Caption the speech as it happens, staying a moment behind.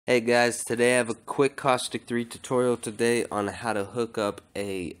Hey guys, today I have a quick Caustic 3 tutorial today on how to hook up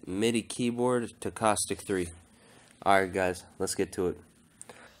a MIDI keyboard to Caustic 3. Alright guys, let's get to it.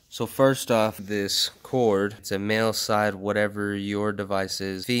 So first off, this cord, it's a male side, whatever your device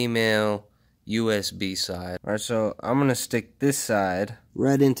is, female USB side. Alright, so I'm going to stick this side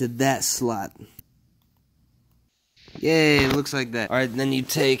right into that slot. Yay, it looks like that. Alright, then you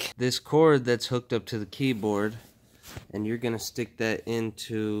take this cord that's hooked up to the keyboard and you're gonna stick that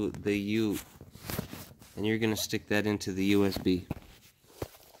into the USB.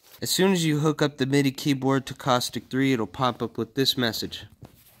 As soon as you hook up the MIDI keyboard to Caustic 3, it'll pop up with this message.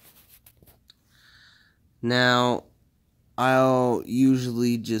 Now, I'll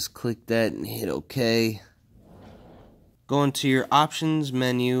usually just click that and hit OK. Go into your options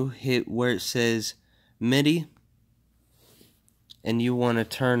menu, hit where it says MIDI, and you want to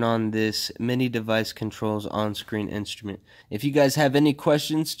turn on this MIDI device controls on-screen instrument. If you guys have any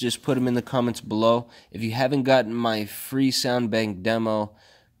questions, just put them in the comments below. If you haven't gotten my free sound bank demo,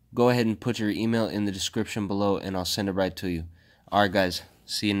 go ahead and put your email in the description below and I'll send it right to you. Alright guys,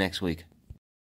 see you next week.